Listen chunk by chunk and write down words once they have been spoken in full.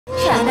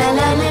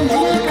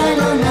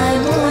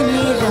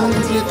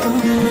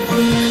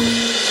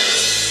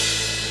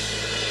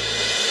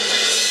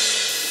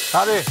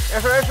আরে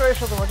এসো এসো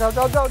এসো তোমার, যাও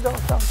যাও যাও যাও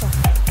যাও।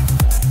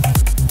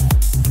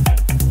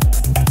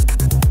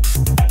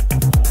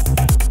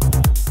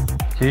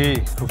 কি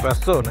খুব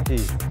ব্যস্ত নাকি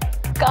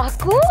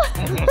কাকু?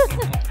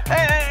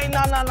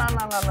 না না না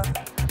না না না,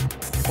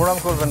 প্রণাম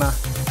করবে না,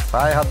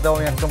 পায়ে হাত দাও,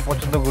 আমি একদম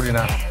পছন্দ করি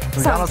না।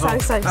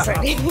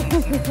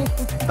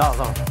 দাও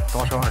দাও,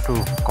 তোমার সঙ্গে একটু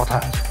কথা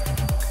আছে।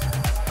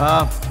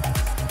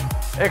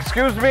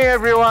 এক্সকিউজ মি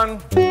এভরিওয়ান,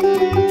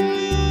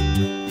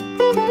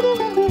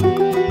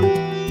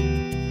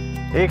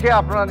 একে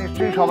আপনারা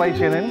নিশ্চয়ই সবাই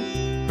চেনেন,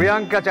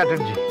 প্রিয়াঙ্কা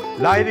চ্যাটার্জি,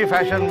 লাহিড়ী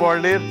ফ্যাশন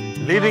ওয়ার্ল্ডের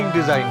লিডিং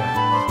ডিজাইনার।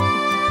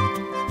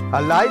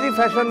 আর লাহিড়ী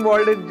ফ্যাশন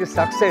ওয়ার্ল্ডের যে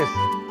সাকসেস,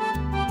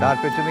 তার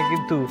পেছনে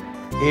কিন্তু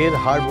এর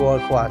হার্ড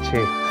ওয়ার্কও আছে।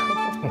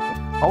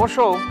 অবশ্য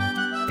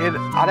এর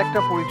আরেকটা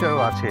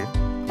পরিচয়ও আছে,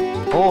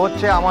 ও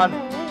হচ্ছে আমার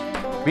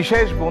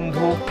বিশেষ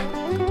বন্ধু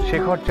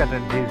শেখর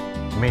চ্যাটার্জির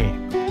মেয়ে,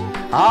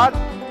 আর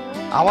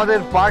আমাদের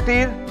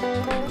পার্টির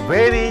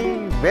ভেরি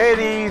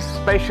ভেরি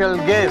স্পেশাল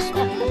গেস্ট।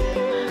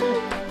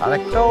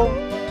 আরেকটাও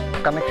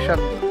কানেকশন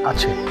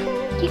আছে।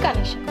 কি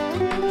কানেকশন?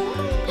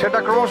 সেটা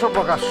ক্রমশ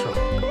প্রকাশ্য,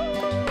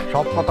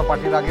 সব কথা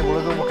পার্টির আগে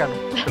বলে দেবো কেন,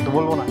 কিন্তু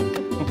বলবো না।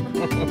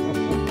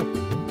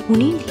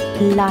 উনি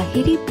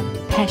লাহিড়ী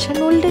ফ্যাশন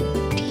ওয়ার্ল্ডের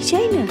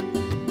ডিজাইনার?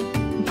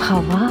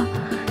 বাবা,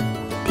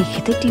 দেখে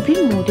তো টিভির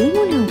মডেল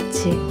মনে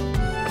হচ্ছে।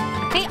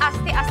 এই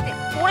আস্তে আস্তে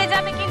পড়ে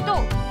যাবে কিন্তু।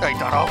 এই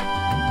দাঁড়াও,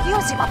 কি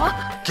হচ্ছে বাবা?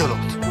 কি হলো?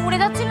 পড়ে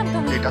যাচ্ছিলাম তো।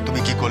 এটা তুমি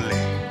কি করলে?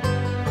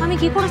 আমি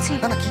কি করেছি?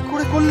 না না, কি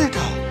করে করলে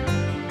এটা?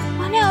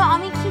 মানে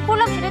আমি কি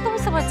করলাম সেটাই তো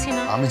বুঝতে পারছি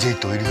না। আমি যেই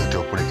তৈরি হতে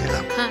উপরে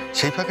গেলাম,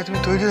 সেই ফাঁকে তুমি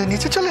তৈরি হয়ে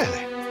নিচে চলে এলে।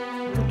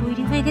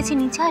 তৈরি হয়ে গেছি,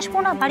 নিচে আসবো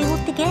না? বাড়ি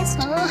ভর্তি গেস্ট।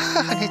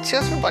 নিচে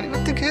আসবে বাড়ি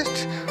ভর্তি গেস্ট?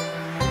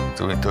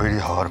 তুমি তৈরি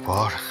হওয়ার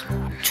পর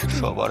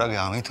সবার আগে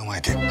আমি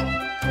তোমায় দেখবো,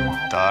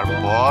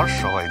 তারপর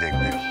সবাই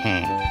দেখবে।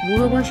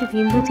 বুড়ো বয়সে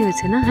ভীমভূতি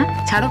হয়েছে না? হ্যাঁ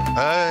ছাড়ো।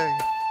 এই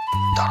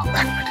দাঁড়াও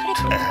এক মিনিট,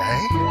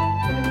 এই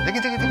দেখি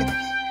দেখি দেখি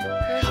দেখি,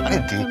 আরে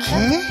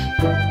দেখি।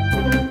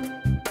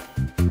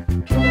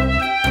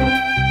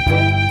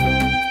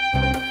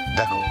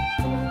 দেখো,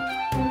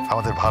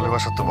 আমাদের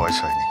ভালোবাসার তো বয়স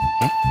হয়নি।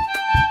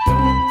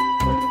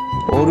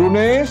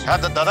 অরুণেশ, হ্যাঁ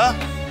দাদা,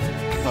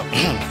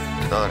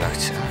 দাদা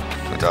ডাকছে,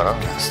 তুই দাঁড়াও,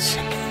 আসছি।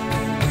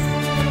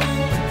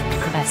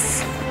 ব্যাস,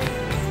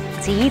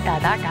 যেই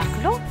দাদা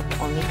ডাকলো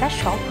অমনি তার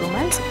সব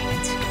রোম্যান্স হয়ে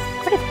গেছে।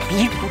 আরে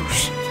বীর পুরুষ।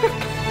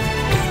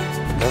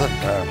 দাদা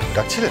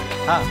ডাকছিলেন?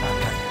 হ্যাঁ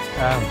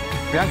হ্যাঁ,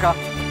 প্রিয়াঙ্কা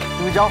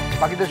তুমি যাও,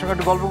 বাকিদের সঙ্গে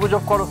একটু গল্প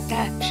গুজব করো।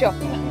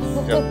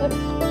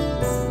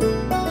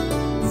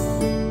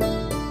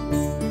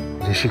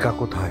 ঋষিকা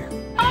কোথায়?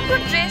 আমার তো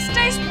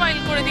ড্রেসটাই স্পয়েল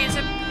করে দিয়েছে,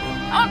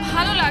 আমার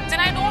ভালো লাগছে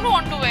না। I don't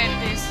want to wire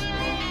this.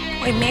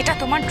 ওই মেয়েটা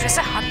তোমার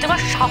ড্রেসে হাত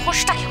দেওয়ার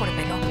সাহসটা কি করে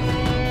পেল?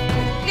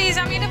 প্লিজ,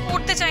 আমি এটা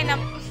পড়তে চাই না,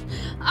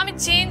 আমি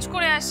চেঞ্জ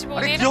করে আসি।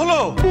 আরে কি হলো?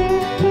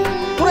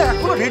 তোরা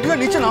এখনো রেডিওর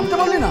নিচে নামতে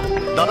পারলি না?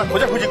 দাদা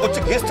খোঁজাখুঁজি করছে,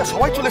 গেস্টটা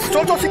সবাই চলে এসেছে।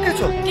 চল চল শিগগির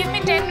চল। গিভ মি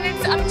 10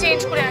 মিনিটস, আমি চেঞ্জ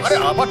করে আসি। আরে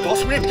আবার 10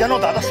 মিনিট কেন?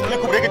 দাদা শুনলে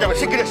খুব রেগে যাবে।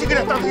 শিগগির শিগগির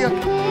তাড়াতাড়ি আয়।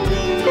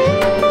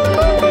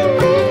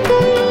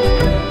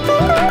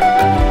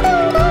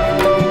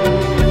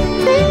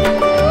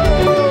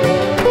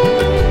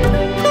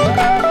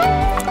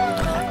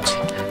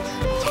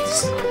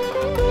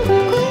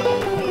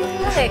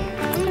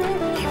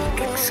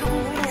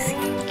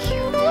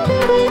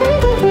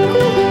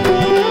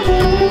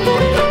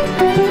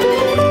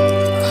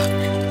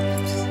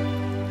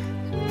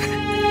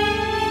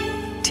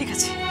 ঠিক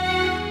আছে,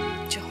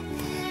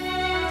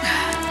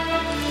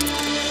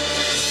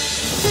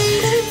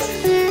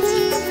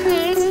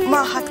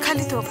 মা হাত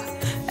খালি তো।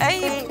 এই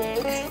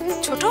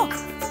ছোট,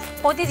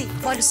 ও দিদি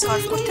বল,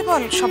 সার্ভ করতে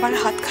বল, সবার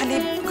হাত খালি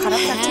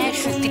খারাপ লাগছে।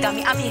 সত্যি তো,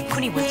 আমি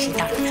এক্ষুনি বলছি।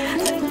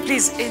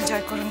 প্লিজ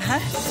এনজয় করুন।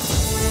 হ্যাঁ,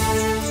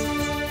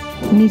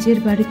 নিজের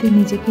বাড়িতে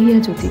নিজেকেই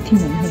আজ অতিথি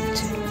মনে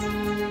হচ্ছে।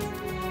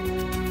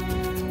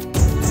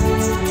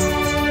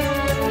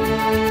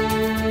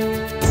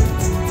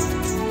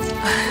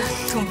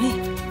 তুমি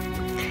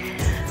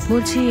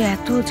বলছি,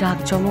 এত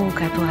জাঁকজমক,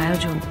 এত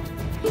আয়োজন,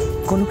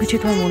 কোনো কিছু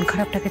তোমার মন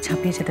খারাপটাকে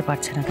ছাপিয়ে যেতে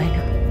পারছে না, তাই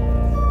না?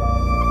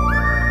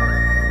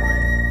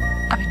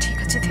 আমি ঠিক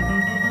আছে দেব,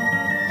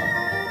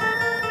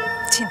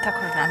 চিন্তা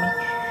করো না,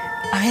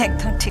 আমি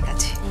একদম ঠিক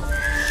আছি।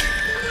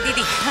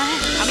 দিদি,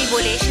 আমি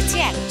বলে এসেছি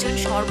একজন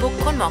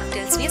সর্বক্ষণ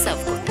মকটেলস নিয়ে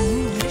সার্ভ করতে।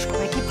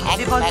 সবাই কি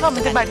ভাবে বলতো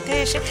আমাদের বাড়িতে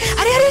এসে?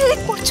 আরে আরে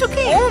করছো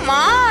কি? ও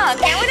মা,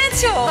 কেমন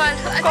আছো?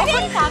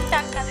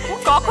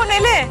 কখন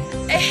এলে?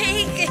 এই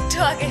একটু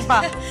আগে।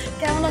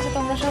 কেমন আছো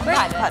তোমরা সবাই?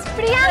 ভালো।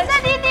 প্রিয়াঙ্কা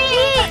দিদি,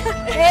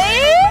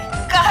 এই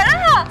কারা?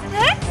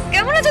 হ্যাঁ,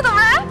 কেমন আছো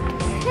তোমরা?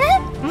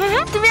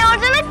 তুমি আমার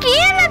জন্য কি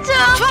এনেছো?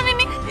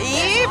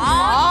 এই মা,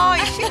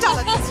 এসে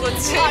জ্বালাতন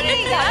করছে।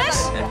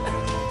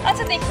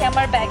 আচ্ছা দেখি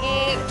আমার ব্যাগে।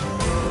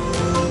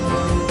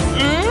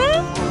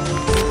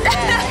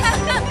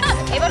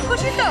 এবার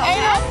খুশি তো?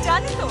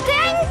 জানি তো।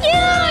 থ্যাংক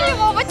ইউ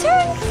বাবা,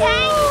 থ্যাংক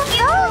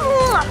ইউ।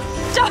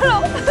 চলো।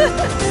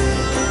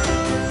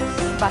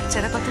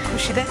 বাচ্চারা কত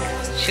খুশি দেখ।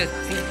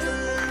 সত্যি।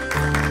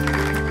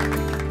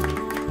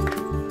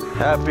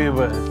 Happy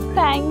birthday.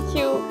 Thank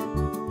you.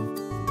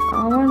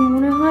 আমার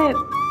মনে হয়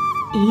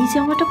এই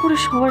জামাটা পরে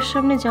সবার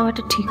সামনে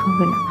যাওয়াটা ঠিক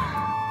হবে না।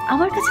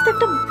 আমার কাছে তো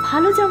একটা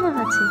ভালো জামা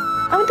আছে,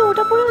 আমি তো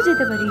ওটা পরেও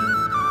যেতে পারি।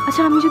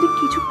 আচ্ছা, আমি যদি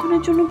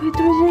কিছুক্ষণের জন্য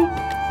ভেতরে যাই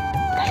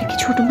তাহলে কি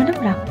ছোট ম্যাডাম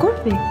রাগ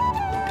করবে?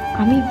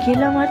 আমি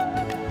গেলাম আর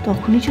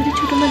তখনই যদি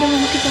ছোট ম্যাডাম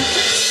আমাকে ডাকে।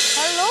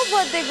 Hello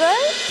birthday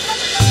girl,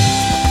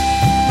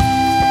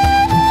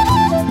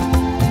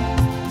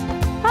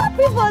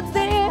 happy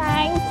birthday.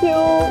 Thank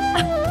you.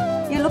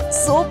 You look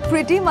so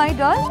pretty, my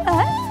doll.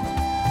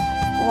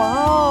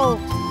 Wow,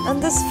 and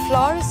this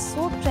flower is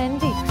so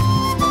trendy.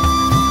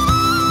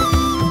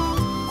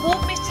 খুব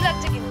মিষ্টি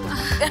লাগছে কিন্তু।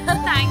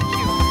 Thank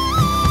you.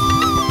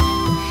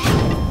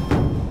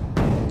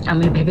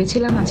 আমি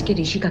ভেবেছিলাম আজকে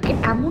ঋষিকাকে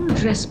এমন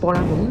ড্রেস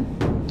পরাবো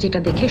যেটা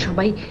দেখে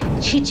সবাই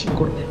ছিছি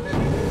করবে,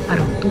 আর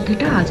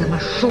তুতেটা আজ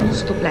আমার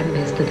সমস্ত প্ল্যান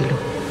ভেস্তে দিল।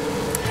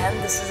 And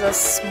this is a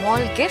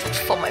small gift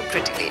for my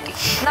pretty lady.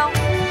 Now.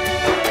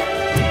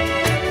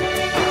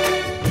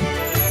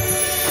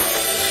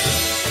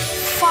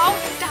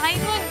 Found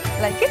diamond.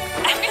 Like it?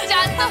 আমি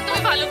জানতাম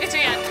তুমি ভালো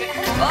কিছুই আনবে।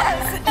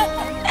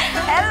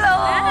 Hello.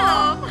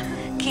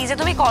 কি যে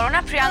তুমি করো না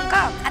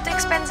প্রিয়াঙ্কা, এত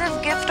এক্সপেন্সিভ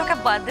গিফট ওকে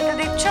বার্থডেতে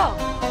দিচ্ছ,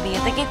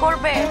 বিয়েতে কি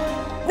করবে?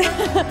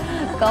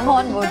 Come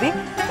on, বৌদি।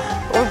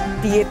 ওর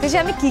বিয়েতে যে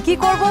আমি কি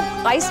করব,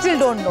 I still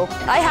don't know.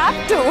 I have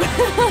to.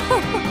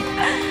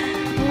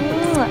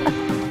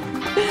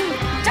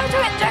 যাও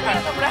যাও, এনজয়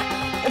করো তোমরা।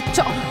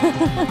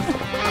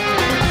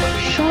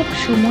 সব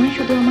সময়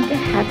শুধু আমাকে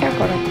হ্যাটা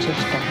করার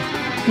চেষ্টা,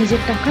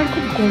 নিজের টাকার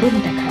খুব গরম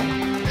দেখায়।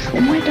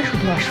 সময়টা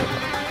শুধু আসুক,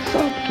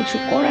 সব কিছু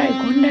কড়ায়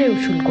ঘন্টায়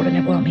উসুল করে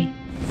নেব আমি।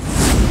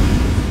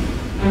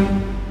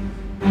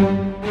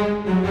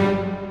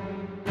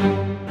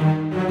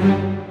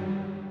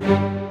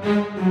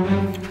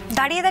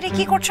 দাঁড়িয়ে দাঁড়িয়ে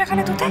কি করছো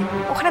এখানে তুতে?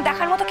 ওখানে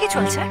দেখার মতো কি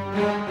চলছে?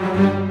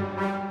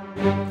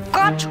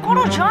 কাজ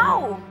করো, যাও।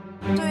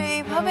 তো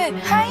এইভাবে?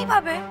 হ্যাঁ,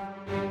 এইভাবে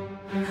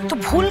তো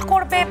ভুল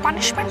করবে,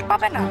 পানিশমেন্ট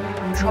পাবে না?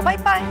 সবাই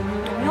পায়,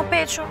 তুমিও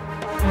পেয়েছো।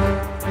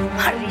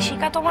 আর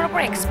ঋষিকা তোমার উপর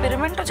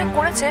এক্সপেরিমেন্টও যে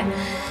করেছে,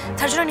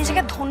 তার জন্য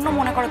নিজেকে ধন্য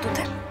মনে করো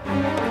তুতে।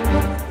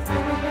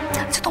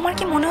 আচ্ছা, তোমার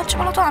কি মনে হচ্ছে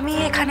বলো তো আমি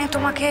এখানে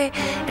তোমাকে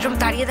এরকম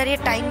দাঁড়িয়ে দাঁড়িয়ে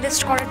টাইম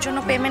ওয়েস্ট করার জন্য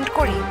পেমেন্ট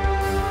করি,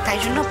 তাই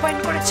জন্য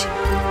অ্যাপয়েন্ট করেছি?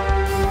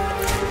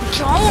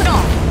 যাও না।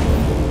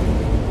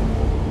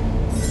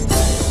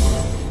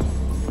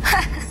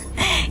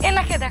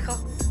 এনাকে দেখো,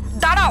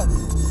 দাঁড়াও।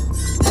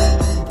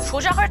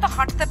 সোজা হয়ে তো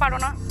হাঁটতে পারো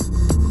না,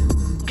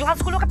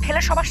 গ্লাসগুলোকে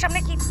ফেলে সবার সামনে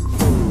কি?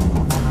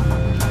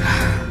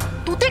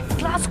 তুতে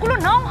গ্লাসগুলো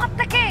নাও হাত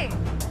থেকে।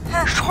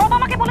 হ্যাঁ, সব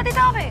আমাকে বলে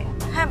দিতে হবে?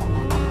 হ্যাঁ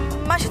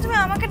মাসি, তুমি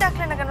আমাকে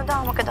ডাকলে না কেন? দাও,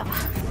 আমাকে দাও।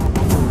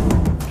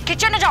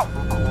 কিচেনে যাও।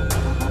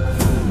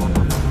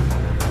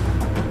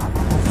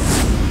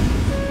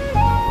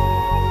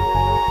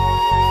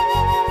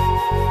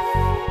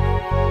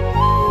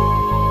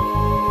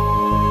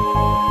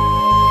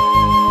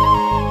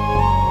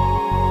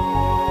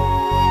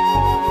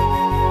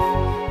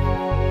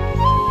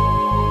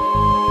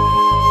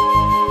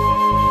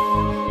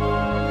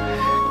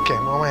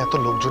 কেন আমায় এত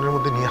লোকজনের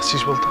মধ্যে নিয়ে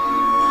আসছিস বলতো?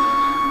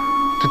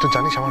 তুই তো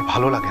জানিস আমার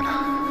ভালো লাগে না।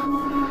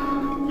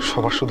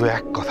 সবার শুধু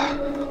এক কথা,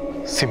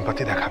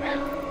 সিম্পাথি দেখাবে।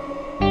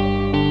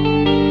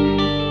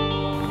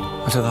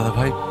 আচ্ছা দাদা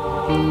ভাই,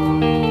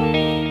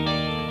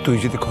 তুই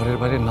যদি ঘরের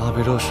বাইরে না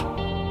বেরোস,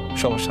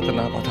 সবার সাথে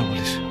না কথা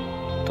বলিস,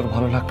 তোর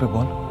ভালো লাগবে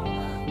বল?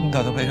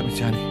 দাদা ভাই, আমি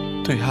জানি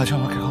তুই আজও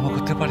আমাকে ক্ষমা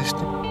করতে পারিস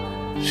না।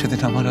 সেদিন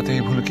আমার হাতে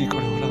এই ভুল কি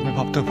করে হলো আমি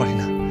ভাবতেও পারি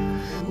না।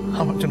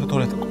 আমার জন্য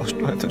তোর এত কষ্ট,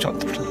 এত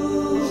যন্ত্রণা।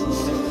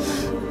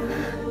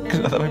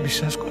 কিন্তু দাদা ভাই,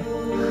 বিশ্বাস কর,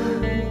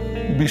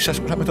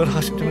 আমি তোর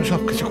হাসির জন্য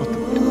সবকিছু করতে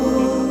পারি।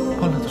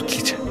 বল না, তোর কি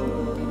চাই?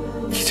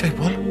 কি চাই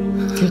বল?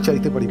 কি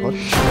চাইতে পারি বল?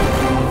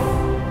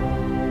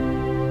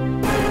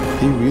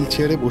 এই হুইল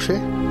চেয়ারে বসে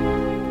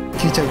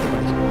কি চাইতে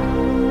পারি?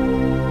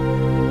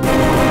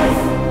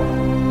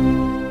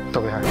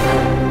 তবে হ্যাঁ,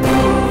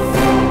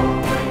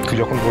 তুই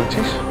যখন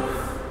বলছিস,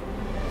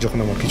 যখন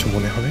আমার কিছু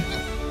মনে হবে,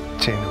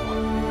 চেয়ে নেব।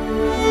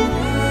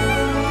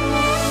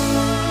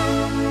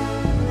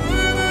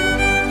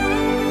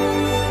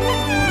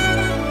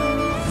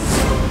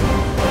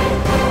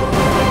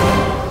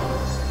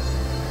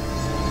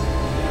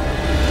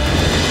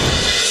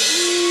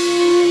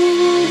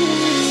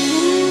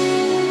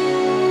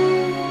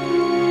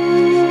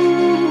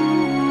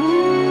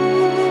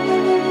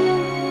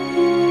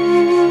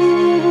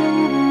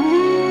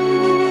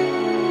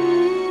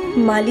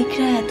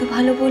 মালিকরা এত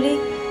ভালো বলে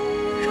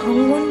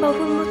রঙ্গন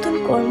বাবুর মতন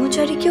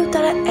কর্মচারীকেও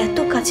তারা এত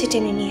কাছে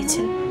টেনে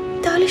নিয়েছেন।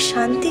 তাহলে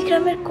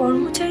শান্তিগ্রামের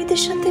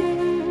কর্মচারীদের সাথে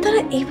তারা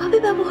এইভাবে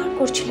ব্যবহার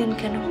করছিলেন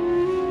কেন?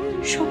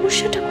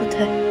 সমস্যাটা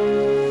কোথায়?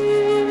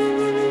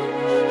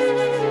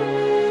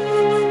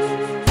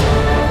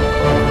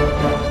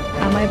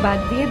 আমায় বাদ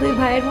দিয়ে দুই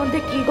ভাইয়ের মধ্যে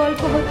কি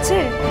গল্প হচ্ছে?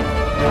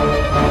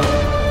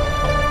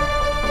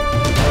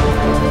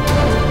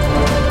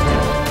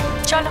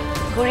 চলো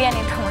ঘুরিয়ে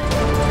আনি তোমার।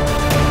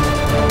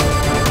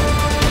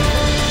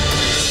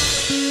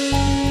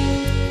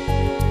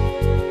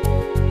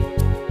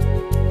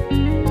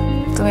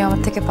 তুমি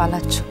আমার থেকে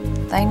পালাচ্ছ,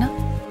 তাই না?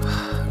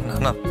 না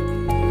না,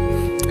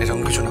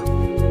 এরকম কিছু না।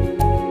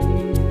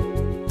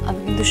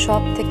 আমি কিন্তু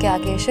সব থেকে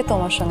আগে এসে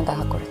তোমার সঙ্গে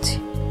দেখা করেছি।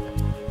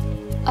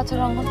 আচ্ছা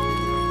রঙ্গন,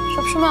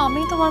 সবসময়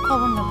আমিই তোমার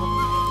খবর নেব,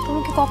 তুমি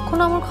কি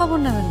কখনো আমার খবর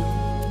নেবে না?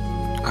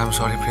 আই এম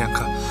সরি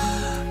প্রিয়াঙ্কা,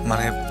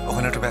 মানে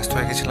ওখানে একটু ব্যস্ত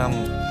হয়ে গেছিলাম,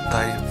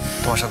 তাই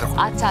তোমার সাথে।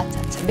 আচ্ছা আচ্ছা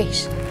আচ্ছা, বেশ,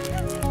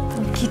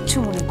 তুমি কিচ্ছু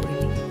মনে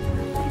করিনি।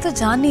 আমি তো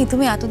জানি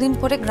তুমি এতদিন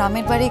পরে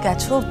গ্রামের বাড়ি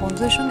গেছো,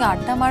 বন্ধুদের সঙ্গে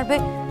আড্ডা মারবে,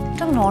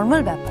 এটা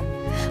নর্মাল ব্যাপার।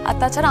 আর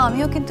তাছাড়া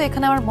আমিও কিন্তু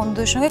এখানে আমার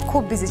বন্ধুদের সঙ্গে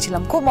খুব বিজি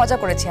ছিলাম, খুব মজা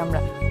করেছি আমরা।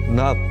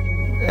 না,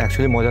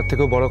 অ্যাকচুয়ালি মজার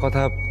থেকেও বড়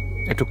কথা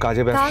একটু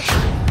কাজে ব্যস্ত।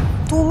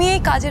 তুমি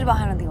এই কাজের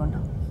বাহানা দিও না,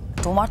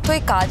 তোমার তো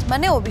এই কাজ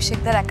মানে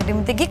অভিষেকদার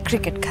একাডেমিতে গিয়ে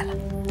ক্রিকেট খেলা।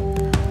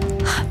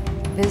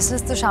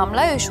 বিজনেস তো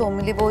সামলায় ওই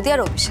সৌমিলি বৌদি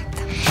আর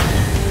অভিষেকদা।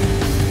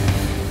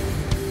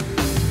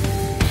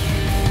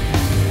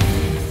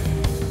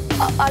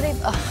 আরে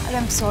আই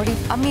এম সরি,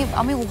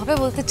 আমি ওভাবে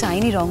বলতে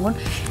চাইনি রঙ্গন।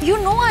 You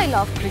know I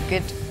love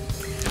cricket.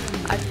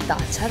 আর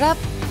তাছাড়া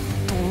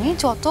তুমি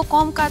যত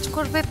কম কাজ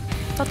করবে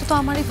তত তো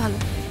আমারই ভালো।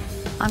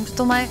 আমি তো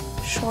তোমায়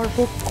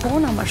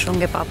সর্বক্ষণ আমার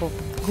সঙ্গে পাবো,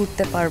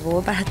 ঘুরতে পারবো,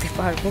 বেড়াতে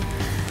পারবো।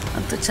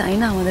 আমি তো চাই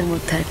না আমাদের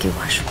মধ্যে আর কেউ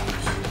আসুক।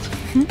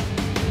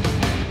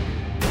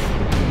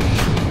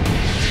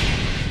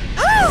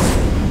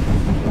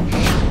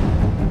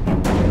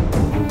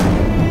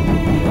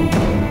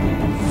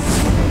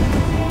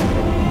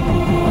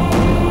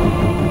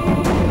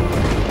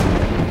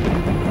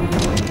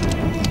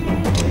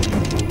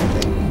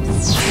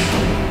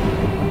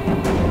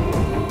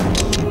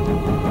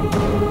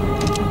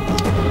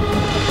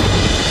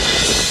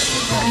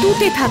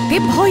 তুতে থাকতে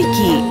ভয়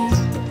কি?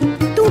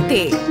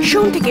 তুতে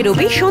সোম থেকে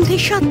রবি সন্ধ্যে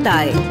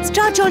 ৭টায়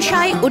স্টার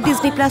জলসায় ও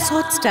ডিজনি প্লাস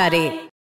হটস্টারে।